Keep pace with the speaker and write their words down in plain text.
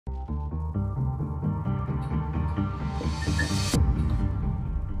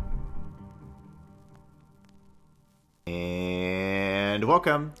And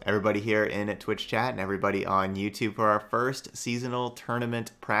welcome everybody here in Twitch chat and everybody on YouTube for our first seasonal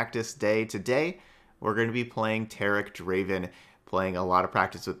tournament practice day. Today we're going to be playing Taric Draven, playing a lot of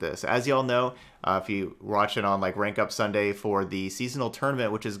practice with this. As y'all know, if you watch it on like Rank Up Sunday for the seasonal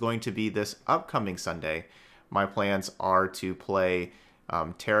tournament, which is going to be this upcoming Sunday, my plans are to play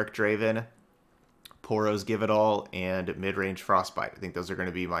Taric Draven, Poros Give It All, and Mid-Range Frostbite. I think those are going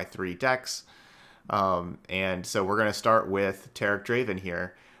to be my three decks. And so we're going to start with Taric Draven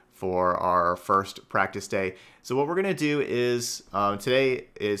here for our first practice day. So what we're going to do is today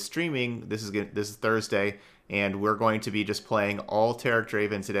is streaming. This is Thursday, and we're going to be just playing all Taric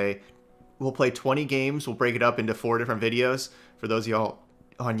Draven today. We'll play 20 games. We'll break it up into 4 different videos. For those of y'all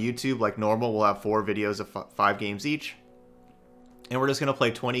on YouTube, like normal, we'll have 4 videos of 5 games each. And we're just going to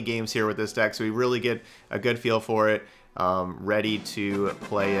play 20 games here with this deck, so we really get a good feel for it. Ready to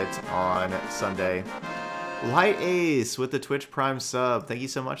play it on Sunday. Light Ace with the Twitch Prime sub. Thank you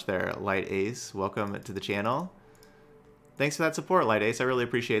so much there, Light Ace. Welcome to the channel. Thanks for that support, Light Ace. I really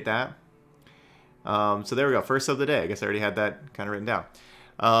appreciate that. So there we go. First sub of the day. I guess I already had that kind of written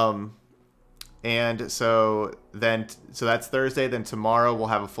down. And so that's Thursday. Then tomorrow we'll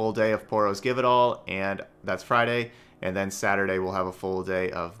have a full day of Poros Give It All, and that's Friday. And then Saturday we'll have a full day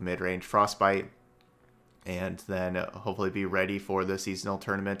of Mid-Range Frostbite. And then hopefully be ready for the seasonal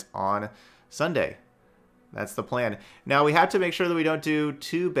tournament on Sunday. That's the plan. Now we have to make sure that we don't do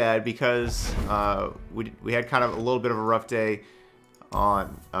too bad because we had kind of a little bit of a rough day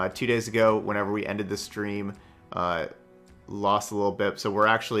on 2 days ago whenever we ended the stream. Lost a little bit, so we're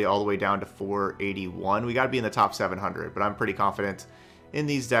actually all the way down to 481. We got to be in the top 700, but I'm pretty confident in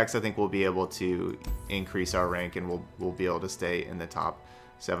these decks. I think we'll be able to increase our rank and we'll be able to stay in the top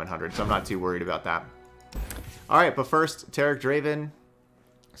 700. So I'm not too worried about that. Alright, but first, Taric Draven.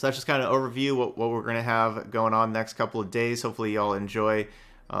 So that's just kind of overview what we're going to have going on next couple of days. Hopefully y'all enjoy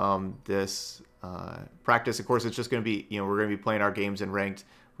this practice. Of course, it's just going to be, we're going to be playing our games in ranked.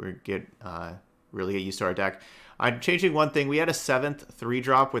 We're going to really get used to our deck. I'm changing one thing. We had a 7th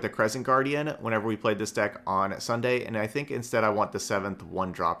 3-drop with a Crescent Guardian whenever we played this deck on Sunday, and I think instead I want the 7th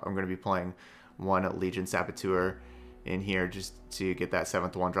 1-drop. I'm going to be playing 1 Legion Saboteur in here just to get that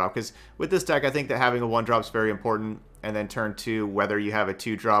 7th 1-drop, because with this deck I think that having a 1-drop is very important. And then turn 2, whether you have a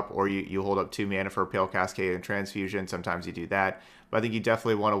 2-drop or you hold up 2 mana for Pale Cascade and Transfusion, sometimes you do that, but I think you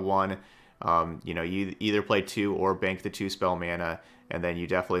definitely want a 1. You either play 2 or bank the 2 spell mana, and then you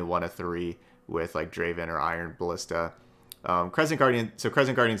definitely want a 3 with like Draven or Iron Ballista. Crescent Guardian, so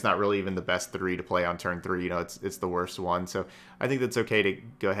Crescent Guardian's not really even the best 3 to play on turn 3, it's the worst one, so I think that's okay to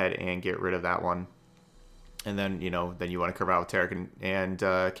go ahead and get rid of that one. And then, then you want to curve out with Taric and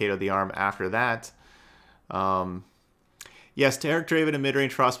Kato the Arm after that. Yes, Taric Draven and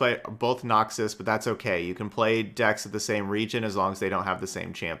Mid-Range Frostbite are both Noxus, but that's okay. You can play decks of the same region as long as they don't have the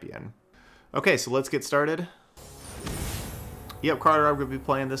same champion. Okay, so let's get started. Yep, Carter, I'm going to be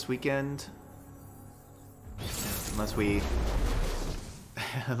playing this weekend.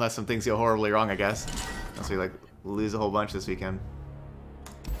 Unless some things go horribly wrong, I guess. Unless we, lose a whole bunch this weekend.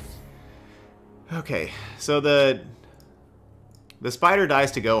 Okay, so the spider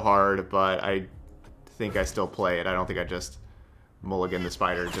dies to go hard, but I think I still play it. I don't think I just mulligan the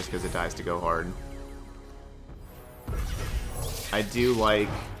spider just because it dies to go hard. I do like...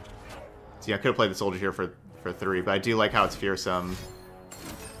 See, I could have played the soldier here for 3, but I do like how it's fearsome.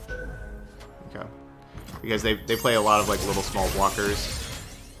 Okay. Because they play a lot of little small blockers.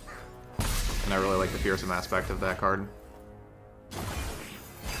 And I really like the fearsome aspect of that card.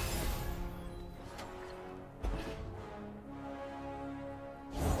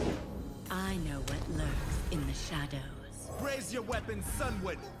 I know what lurks in the shadows. Raise your weapons,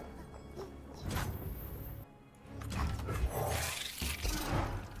 Sunwood.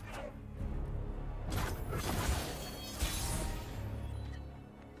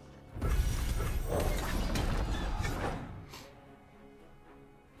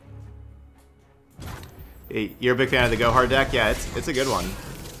 Hey, you're a big fan of the Go Hard deck? Yeah, it's a good one.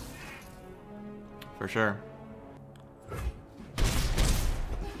 For sure.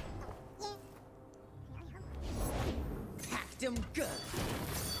 Good.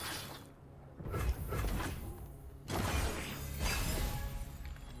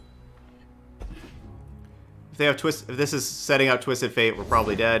 If this is setting up Twisted Fate, we're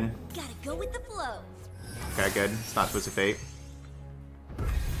probably dead. Gotta go with the flow. Okay, good. It's not Twisted Fate.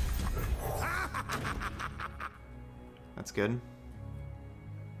 That's good.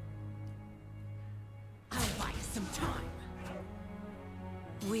 I'll buy you some time.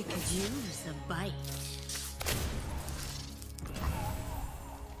 We could use a bite.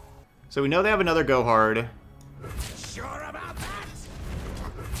 So we know they have another Go Hard. Sure about that?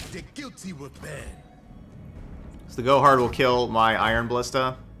 The guilty will burn. So the go hard will kill my Iron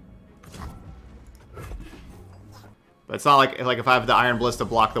Ballista. But it's not like if I have the Iron Ballista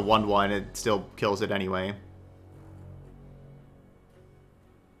block the 1/1, it still kills it anyway.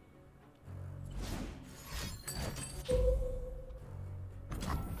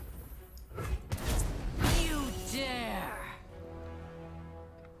 You dare!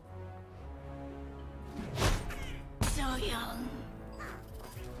 So young.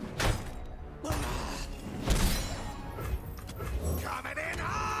 Coming in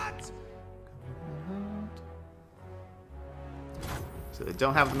hot! So they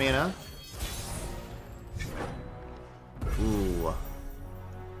don't have the mana. Ooh.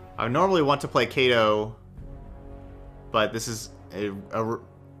 I would normally want to play Kato, but this is a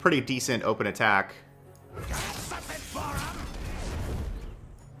pretty decent open attack. Got something for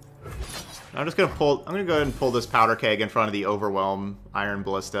 'em? I'm just gonna pull. I'm gonna go ahead and pull this powder keg in front of the Overwhelm Iron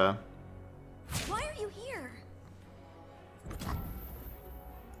Ballista. Why are you here?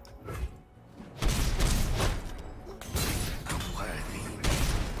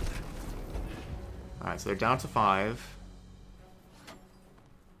 All right, so they're down to 5.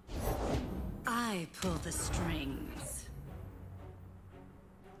 I pull the strings.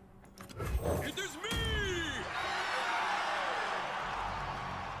 It is me!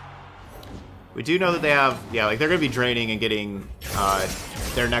 We do know that they have, yeah, like they're gonna be draining and getting,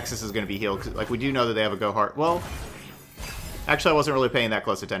 their Nexus is gonna be healed. 'Cause, like we do know that they have a go hard. Well, actually, I wasn't really paying that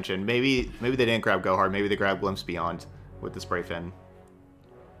close attention. Maybe they didn't grab go hard. Maybe they grabbed Glimpse Beyond with the spray fin.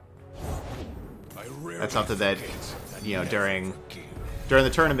 That's something that, you know, during the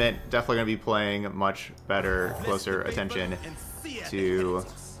tournament, definitely gonna be paying much better, closer attention to, you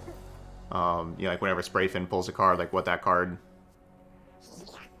know, like whenever spray fin pulls a card, like what that card,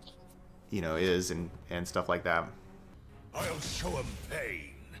 you know, is and stuff like that. I'll show him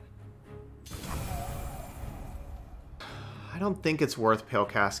pain. I don't think it's worth Pale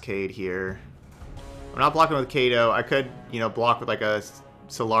Cascade here. I'm not blocking with Kato. I could, you know, block with like a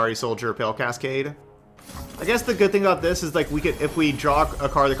Solari Soldier Pale Cascade. I guess the good thing about this is like we could, if we draw a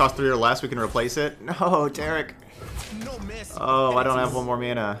card that costs 3 or less, we can replace it. No, Taric. No mess. Oh, I don't have 1 more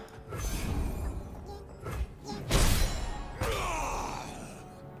mana.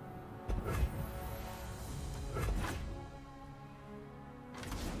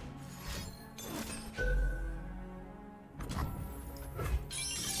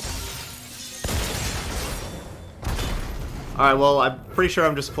 Alright, well, I'm pretty sure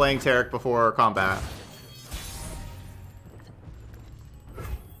I'm just playing Taric before combat.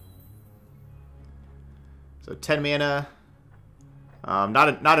 So 10 mana.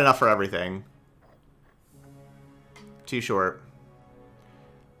 Not enough for everything. Too short.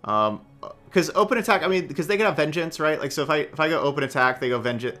 Because open attack, I mean, because they can have Vengeance, right? Like, so if I go open attack, they go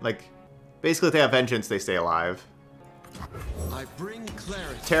Vengeance. Like, basically, if they have Vengeance, they stay alive. I bring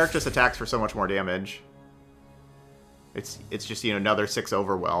clarity. Taric just attacks for so much more damage. It's just, you know, another 6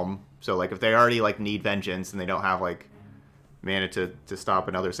 Overwhelm. So, like, if they already, like, need Vengeance and they don't have, like, mana to stop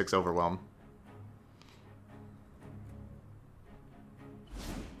another 6 Overwhelm.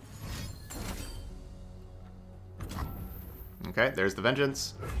 Okay, there's the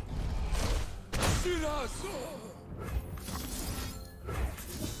Vengeance.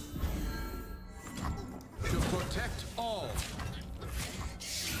 To protect all.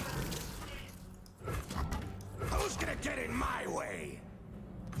 Who's gonna get in my way?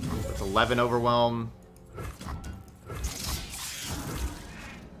 That's 11 Overwhelm.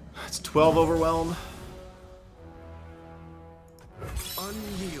 That's 12 Overwhelm.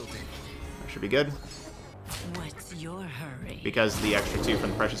 Unyielding. That should be good. What's your hurry? Because the extra 2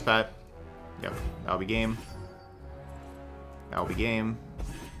 from the Precious Pet. Yep, that'll be game. That'll be game.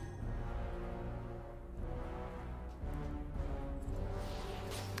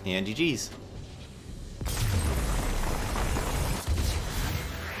 And GG's.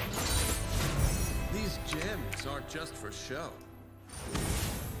 These gems aren't just for show.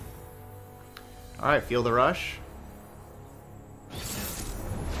 Alright, feel the rush.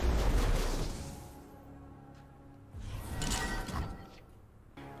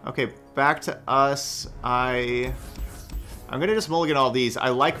 Okay, back to us. I'm gonna just mulligan all these. I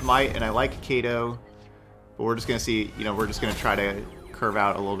like Might and I like Kato, but we're just gonna see, you know, we're just gonna try to curve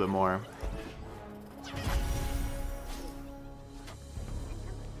out a little bit more.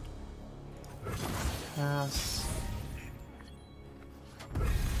 Pass.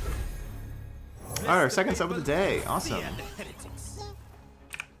 Alright, our second sub of the day. Awesome.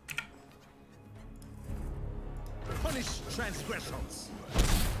 Punish transgressions.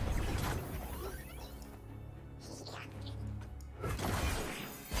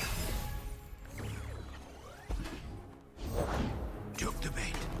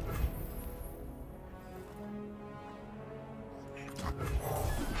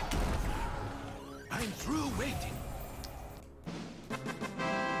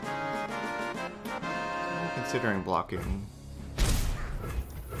 considering blocking.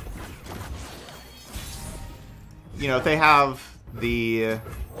 You know, if they have the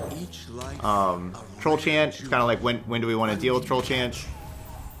Troll Chant, it's kind of like when do we want to deal with Troll Chant?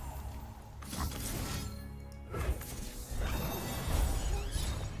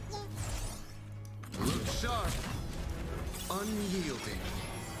 Look sharp, unyielding.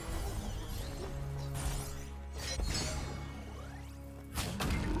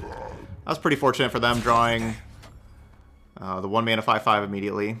 That was pretty fortunate for them drawing the 1 mana 5/5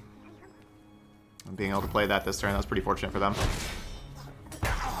 immediately. And being able to play that this turn, that was pretty fortunate for them.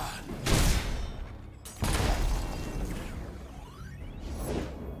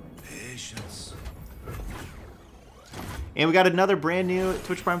 Patience. And we got another brand new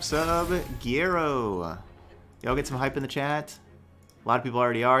Twitch Prime sub, Giero. Y'all get some hype in the chat. A lot of people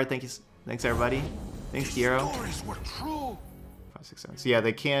already are. Thanks everybody. Thanks, Giero. Stories were true. 5, 6, 7. So yeah,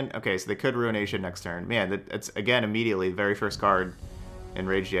 they can. Okay, so they could Ruination next turn. Man, that's again immediately the very first card in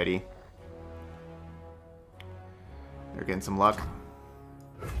Rage Yeti. They're getting some luck.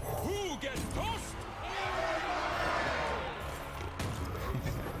 Who gets toast?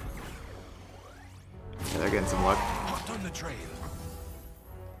 Yeah, they're getting some luck. Hot on the trail.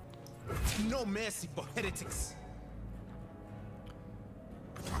 No mercy for heretics.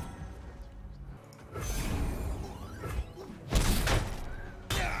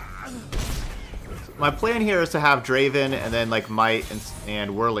 My plan here is to have Draven and then like Might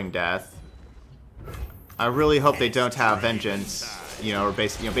and Whirling Death. I really hope they don't have Vengeance, you know, or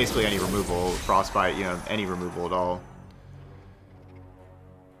basically any removal, Frostbite, you know, any removal at all.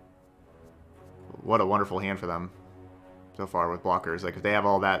 What a wonderful hand for them so far with blockers. Like if they have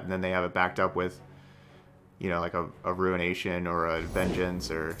all that and then they have it backed up with, you know, like a Ruination or a Vengeance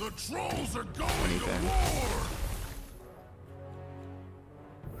or The trolls are going anything. to war.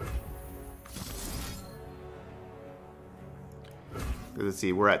 Let's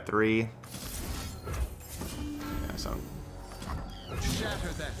see, we're at 3. Yeah, so Shatter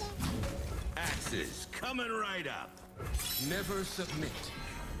that. Axes coming right up. Never submit.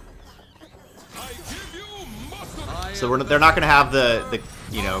 I give you muscle. So they're not going to have the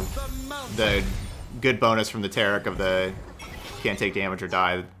you know, the good bonus from the Taric of the can't take damage or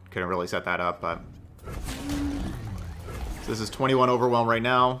die. Couldn't really set that up, but so this is 21 Overwhelm right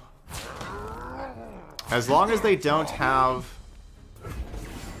now. As long as they don't have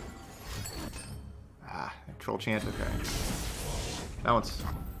Troll Chant, okay. That one's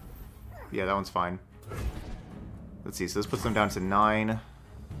that one's fine. Let's see, so this puts them down to 9.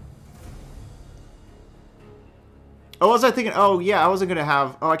 Oh, what was I thinking? Oh, yeah, I wasn't gonna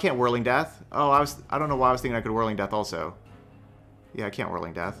have. Oh, I can't Whirling Death. Oh, I don't know why I was thinking I could Whirling Death also. Yeah, I can't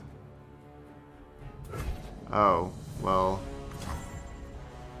Whirling Death. Oh, well.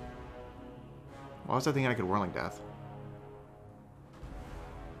 Why was I thinking I could Whirling Death?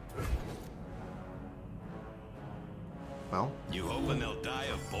 Well, You hoping they'll die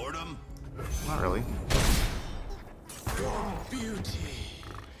of boredom? not really. Beauty.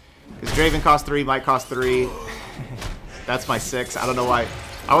 Because Draven cost 3, Might cost 3. That's my 6. I don't know why.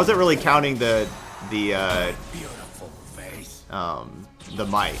 I wasn't really counting the Beautiful face.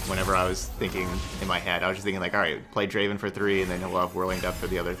 Might whenever I was thinking in my head. I was just thinking like, all right, play Draven for 3, and then he'll have Whirling Death for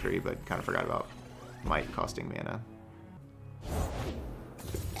the other 3, but kind of forgot about Might costing mana.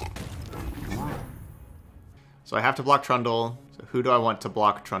 So I have to block Trundle. So who do I want to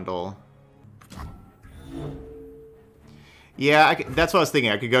block Trundle? Yeah, that's what I was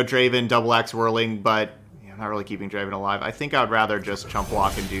thinking. I could go Draven, double X Whirling, but I'm not really keeping Draven alive. I think I'd rather just chump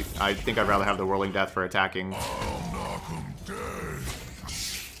block and do. I think I'd rather have the Whirling Death for attacking. I'll knock 'em dead.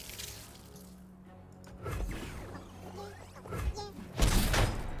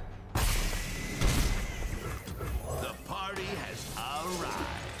 The party has arrived.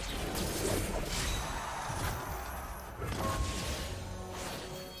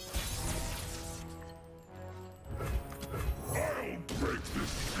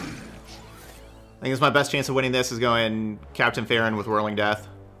 I think it's my best chance of winning this is going Captain Farron with Whirling Death.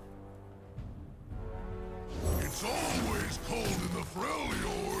 It's always cold in the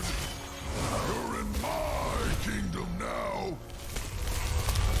Freljord. You're in my kingdom now.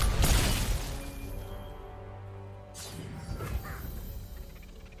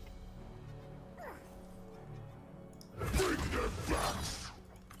 Bring them back.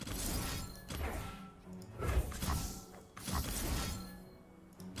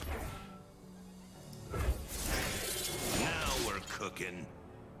 Now we're cooking.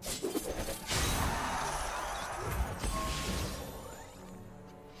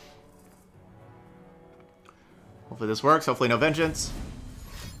 Hopefully this works. Hopefully no Vengeance.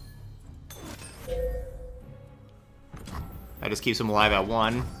 That just keeps him alive at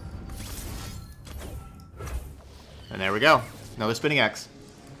 1. And there we go. Another spinning X.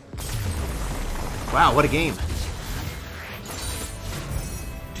 Wow, what a game.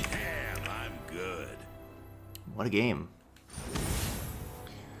 Damn, I'm good. What a game.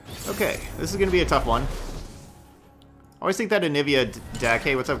 Okay, this is going to be a tough one. I always think that Anivia deck...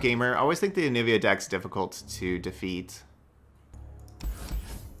 Hey, what's up, gamer? I always think the Anivia deck's difficult to defeat.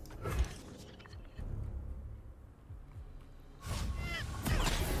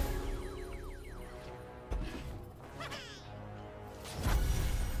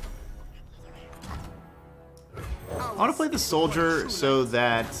 I want to play the Soldier so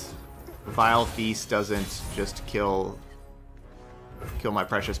that Vile Feast doesn't just kill my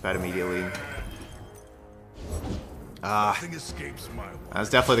precious pet immediately. Nothing escapes my watch. That's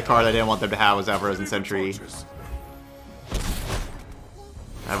definitely the card I didn't want them to have, was Everose and Sentry.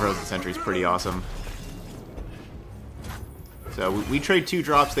 Everose and Sentry is pretty awesome. So we trade 2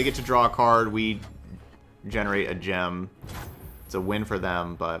 drops, they get to draw a card, we generate a gem. It's a win for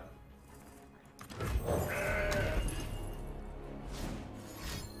them, but...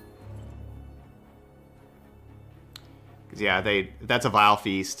 yeah, that's a Vile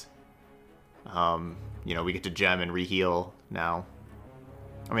Feast. You know, we get to gem and reheal now.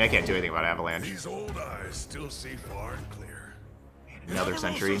 I mean, I can't do anything about Avalanche. These old eyes still see far and clear. Another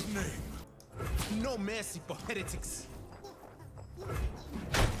Sentry. No mercy for heretics.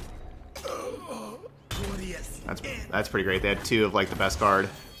 That's pretty great. They had 2 of like the best card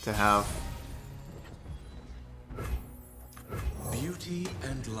to have. Beauty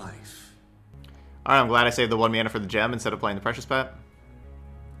and life. Alright, I'm glad I saved the 1 mana for the gem instead of playing the precious pet.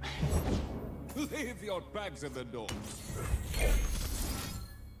 Leave your bags at the door.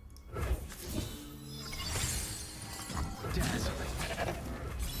 Dazzling.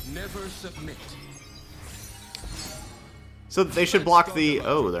 Never submit. So they should block the...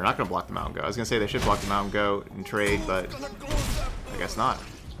 Oh, they're not going to block the Mountain Goat. I was going to say they should block the Mountain Goat and trade, but I guess not.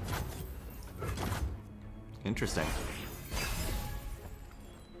 Interesting.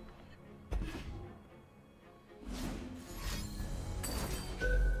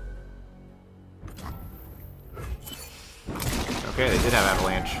 Okay, they did have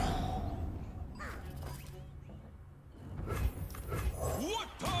Avalanche. What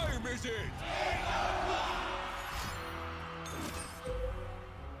time is it?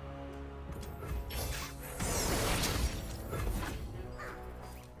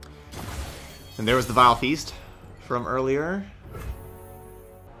 And there was the Vile Feast from earlier.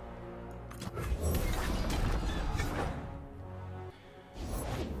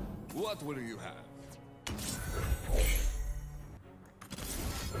 What will you have?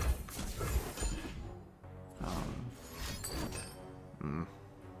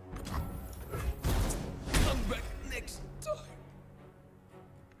 Come back next time.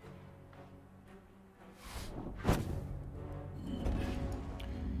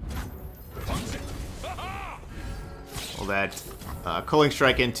 Well, that Culling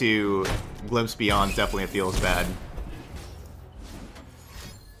Strike into Glimpse Beyond definitely feels bad.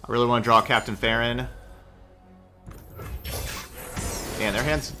 I really want to draw Captain Farron. Man, their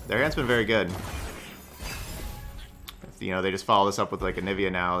hand's been very good. If, you know, they just follow this up with like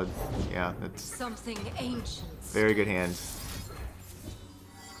Anivia now. Yeah, it's Something ancient. very good hand.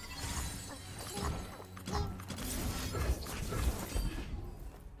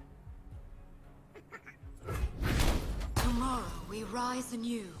 Tomorrow we rise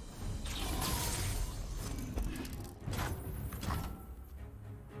anew.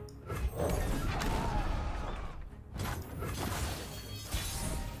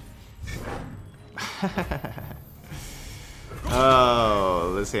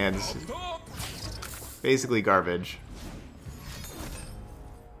 Oh, this hand's basically garbage.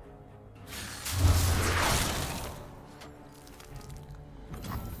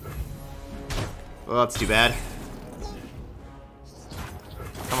 Well, that's too bad.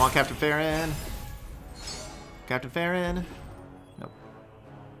 Come on, Captain Farron. Captain Farron. Nope.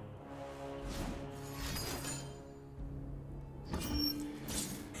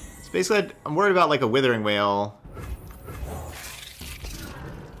 It's basically, I'm worried about like a Withering Whale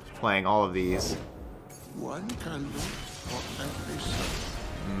playing all of these. One candle for every soul.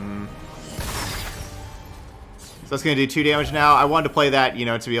 So that's going to do 2 damage now. I wanted to play that, you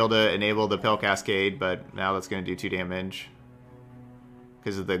know, to be able to enable the Pale Cascade, but now that's going to do 2 damage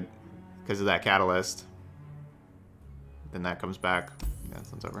because of that catalyst. Then that comes back. Yeah,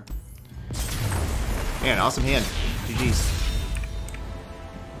 this one's over. Man, awesome hand. GG's.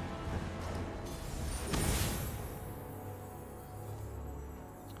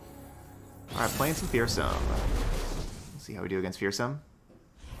 Alright, playing some Fearsome. Let's See how we do against Fearsome.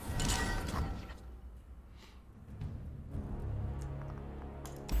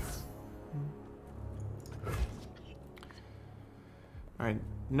 Alright,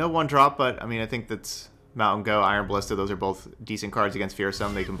 no one drop, but I mean, I think that's Mountain Go, Iron Ballista, those are both decent cards against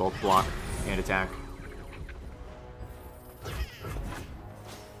Fearsome. They can both block and attack.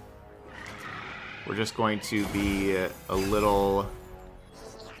 We're just going to be a little...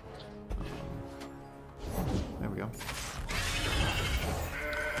 there we go.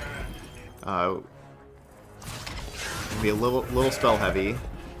 Be a little spell heavy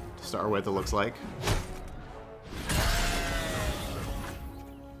to start with, it looks like.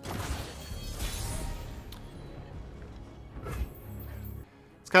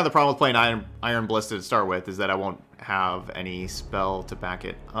 It's kind of the problem with playing Iron Ballista to start with, is that I won't have any spell to back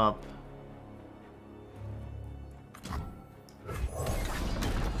it up.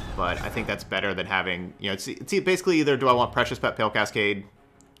 But I think that's better than having, you know, it's basically either do I want Precious Pet, Pale Cascade,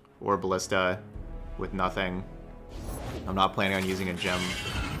 or Ballista with nothing. I'm not planning on using a gem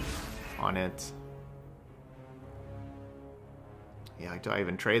on it. Yeah, do I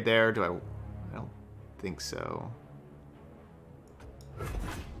even trade there? I don't think so.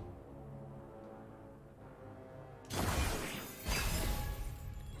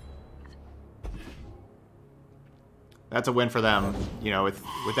 That's a win for them. You know, with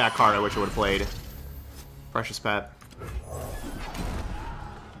that card, I wish I would have played Precious Pet.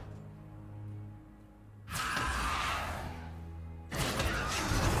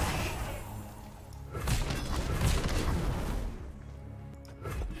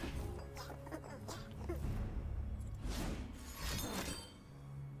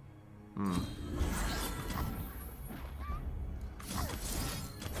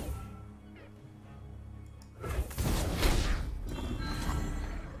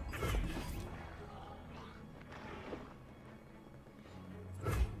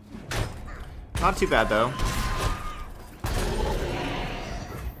 Not too bad, though.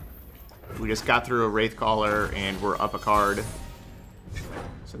 We just got through a Wraithcaller, and we're up a card.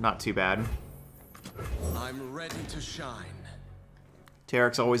 So not too bad. I'm ready to shine.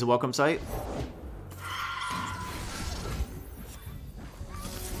 Taric's always a welcome sight.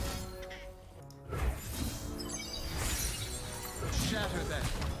 Shatter them.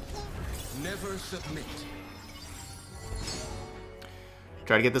 Never submit.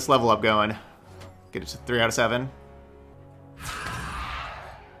 Try to get this level up going. Get it to 3 out of 7.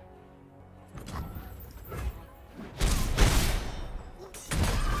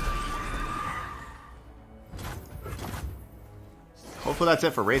 Hopefully that's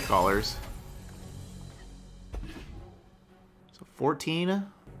it for Wraithcallers. So 14. I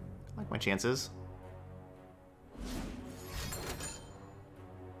like my chances.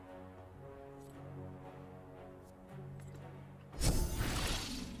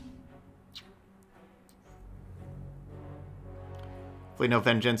 Hopefully no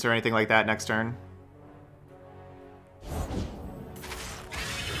Vengeance or anything like that next turn.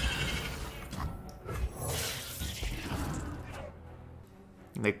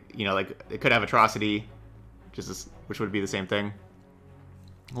 They, you know, like, they could have Atrocity, which would be the same thing.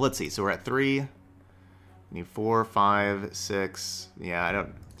 Let's see. So we're at 3. We need 4, 5, 6. Yeah, I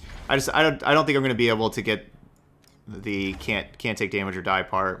don't think I'm going to be able to get the can't take damage or die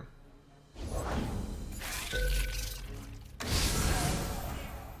part.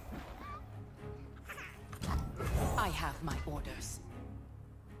 I have my orders.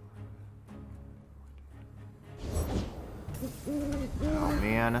 Oh,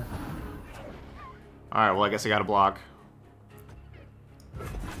 man. Alright, well, I guess I gotta block.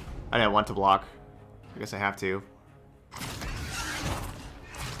 I didn't want to block. I guess I have to.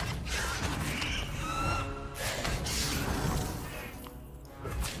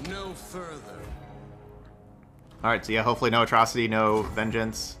 No further. Alright, so yeah, hopefully no Atrocity, no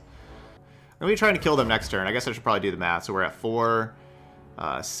Vengeance. I'm going to be trying to kill them next turn. I guess I should probably do the math. So we're at 4,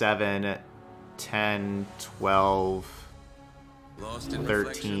 7, 10, 12...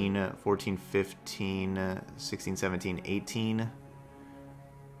 13, 14, 15, 16, 17, 18.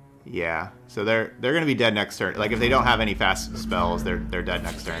 Yeah, so they're gonna be dead next turn. Like if they don't have any fast spells, they're dead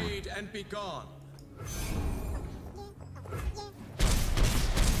next turn. And be gone.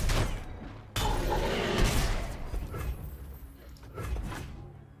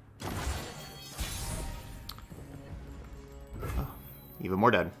 Oh, even more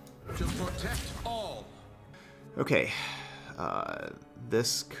dead. To protect all. Okay.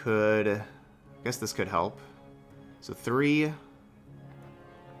 This could... I guess this could help. So 3...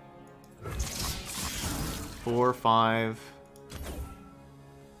 4, 5...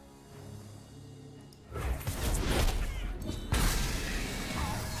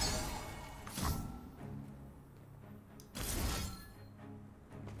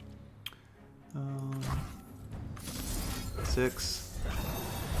 6,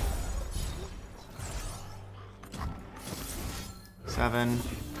 7.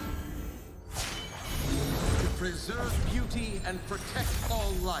 To preserve beauty and protect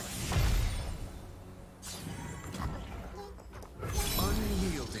all life.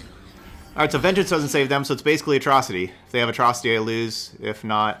 Unyielding. Alright, so Vengeance doesn't save them, so it's basically Atrocity. If they have Atrocity, I lose. If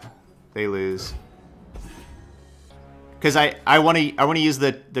not, they lose. Because I want to use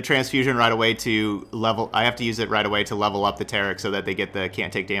the transfusion right away to level. I have to use it right away to level up the Taric so that they get the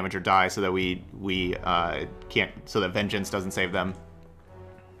can't take damage or die, so that we can't, so that Vengeance doesn't save them.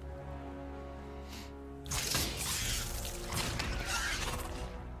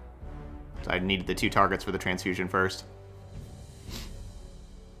 So I needed the 2 targets for the transfusion first.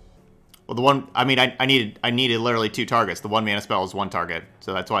 Well, the one, I mean, I needed literally 2 targets. The 1 mana spell is 1 target,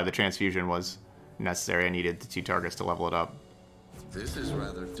 so that's why the transfusion was necessary. I needed the 2 targets to level it up. This is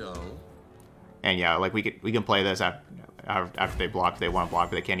rather dull. And yeah, like we can play this after they block. If they want to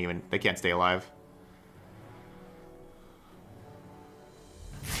block, but they can't stay alive.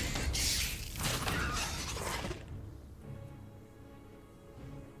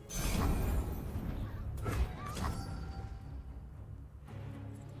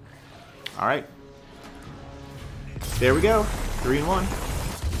 All right, there we go. 3-1.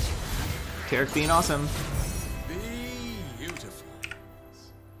 Taric being awesome. Beautiful.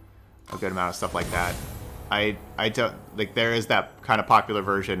 A good amount of stuff like that. I don't like, there is that kind of popular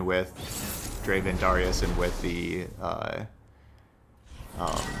version with Draven, Darius, and with the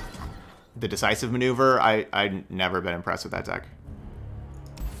decisive maneuver. I've never been impressed with that deck.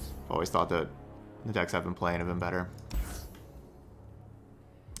 Always thought that the decks I've been playing have been better.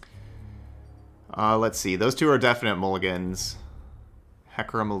 Let's see. Those 2 are definite mulligans.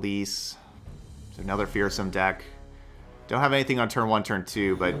 Hecarim Elise. Another fearsome deck. Don't have anything on turn 1, turn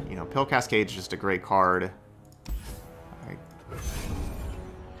 2, but, you know, Pale Cascade is just a great card. I'm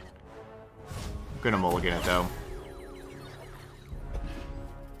gonna mulligan it, though.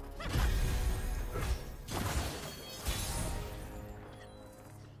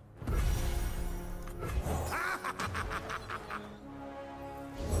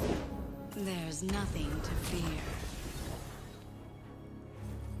 There's nothing to fear.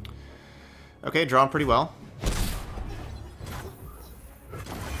 Okay, drawn pretty well.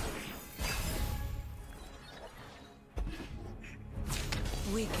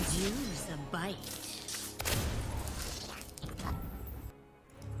 We could use a bite.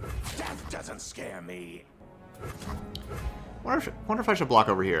 Death doesn't scare me. Wonder if I should block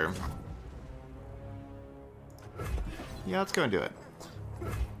over here. Yeah, let's go and do it.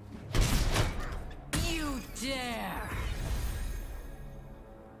 You dare!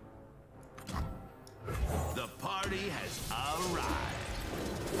 The party has arrived.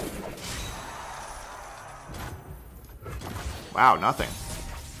 Wow, nothing.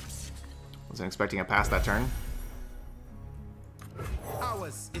 Wasn't expecting it past that turn.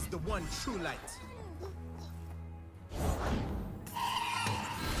 Ours is the one true light.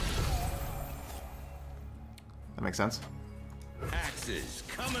 That makes sense. Axes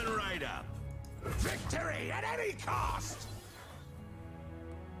coming right up. Victory at any cost.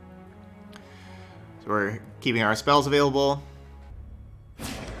 So we're keeping our spells available.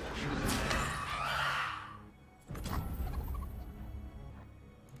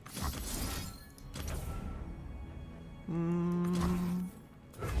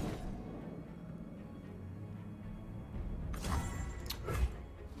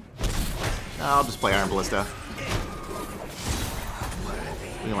 I'll just play Iron Ballista.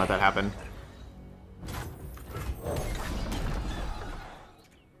 We can let that happen.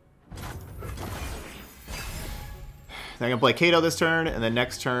 Then I'm gonna play Kato this turn, and then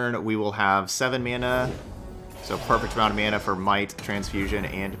next turn we will have 7 mana. So perfect amount of mana for Might, Transfusion,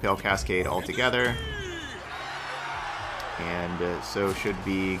 and Pale Cascade all together. And so should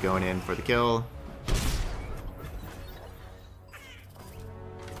be going in for the kill.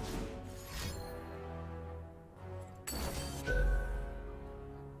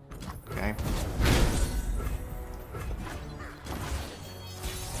 Okay.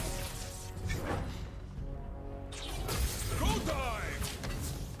 Go time.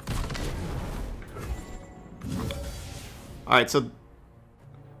 Alright, so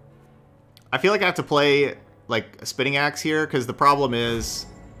I feel like I have to play like a Spinning Axe here, because the problem is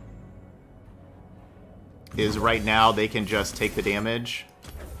right now they can just take the damage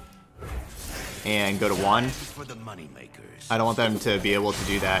and go to 1. For the money makers. I don't want them to be able to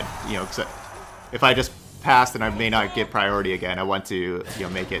do that, you know, 'cause if I just pass, then I may not get priority again. I want to, you know,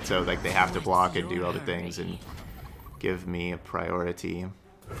 make it so like they have to block and do other things and give me a priority.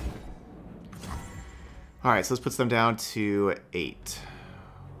 All right, so let's put them down to 8.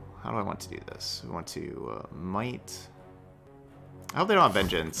 How do I want to do this? We want to might. I hope they don't have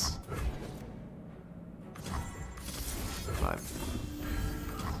vengeance. But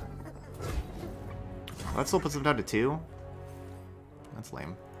that still puts them down to 2. That's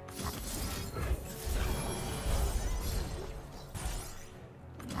lame.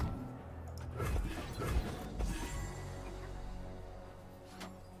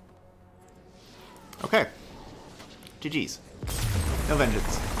 Okay. GG's. No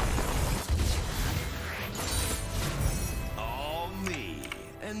vengeance. All me.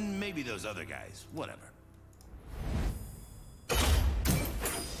 And maybe those other guys. Whatever.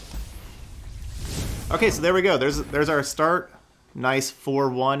 Okay, so there we go. There's our start. Nice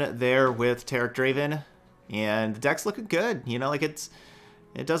 4-1 there with Taric Draven. And the deck's looking good. You know, like it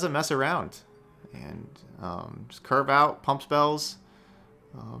doesn't mess around. And just curve out, pump spells.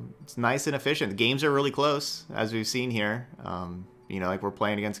 It's nice and efficient. The games are really close, as we've seen here. You know, like we're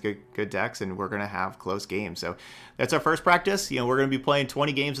playing against good decks, and we're going to have close games. So that's our first practice. You know, we're going to be playing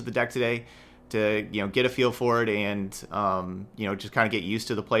 20 games with the deck today to, you know, get a feel for it and, you know, just kind of get used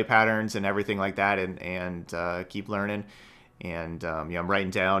to the play patterns and everything like that, and keep learning. And, you know, I'm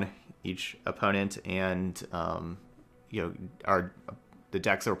writing down each opponent and, you know, the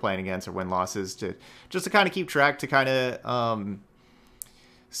decks that we're playing against or win-losses just to kind of keep track, to kind of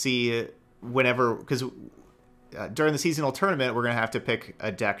see whenever, because during the seasonal tournament, we're going to have to pick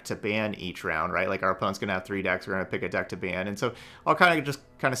a deck to ban each round, right? Like our opponent's going to have 3 decks. We're going to pick a deck to ban. And so I'll kind of just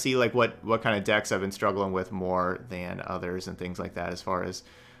see like what kind of decks I've been struggling with more than others and things like that as far as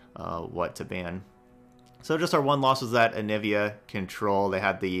what to ban. So just our one loss was that Anivia control. They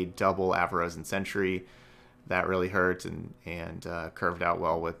had the double Avaros and Sentry. That really hurt and curved out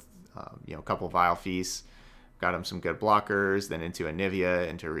well with you know, a couple Vile Feasts. Got him some good blockers, then into Anivia,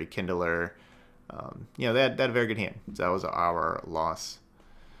 into Rekindler. You know, they had a very good hand. So that was our loss.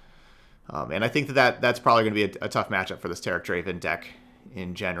 And I think that's probably going to be a tough matchup for this Taric Draven deck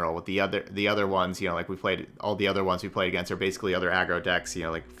in general. With the other ones, you know, like all the other ones we played against are basically other aggro decks, you know,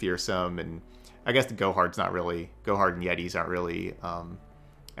 like Fearsome, and I guess the Gohard's not really, Gohard and Yetis aren't really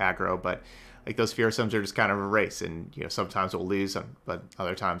aggro, but like those Fearsomes are just kind of a race, and you know, sometimes we'll lose, but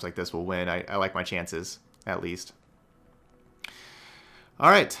other times like this we'll win. I like my chances, at least.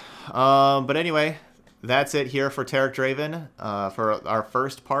 All right, but anyway, that's it here for Taric Draven for our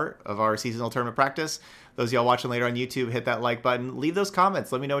first part of our seasonal tournament practice. Those of y'all watching later on YouTube, hit that like button. Leave those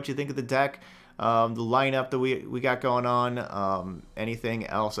comments. Let me know what you think of the deck, the lineup that we got going on, anything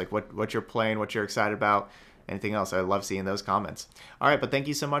else, like what you're playing, what you're excited about, anything else. I love seeing those comments. All right, but thank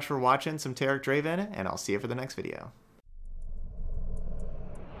you so much for watching some Taric Draven, and I'll see you for the next video.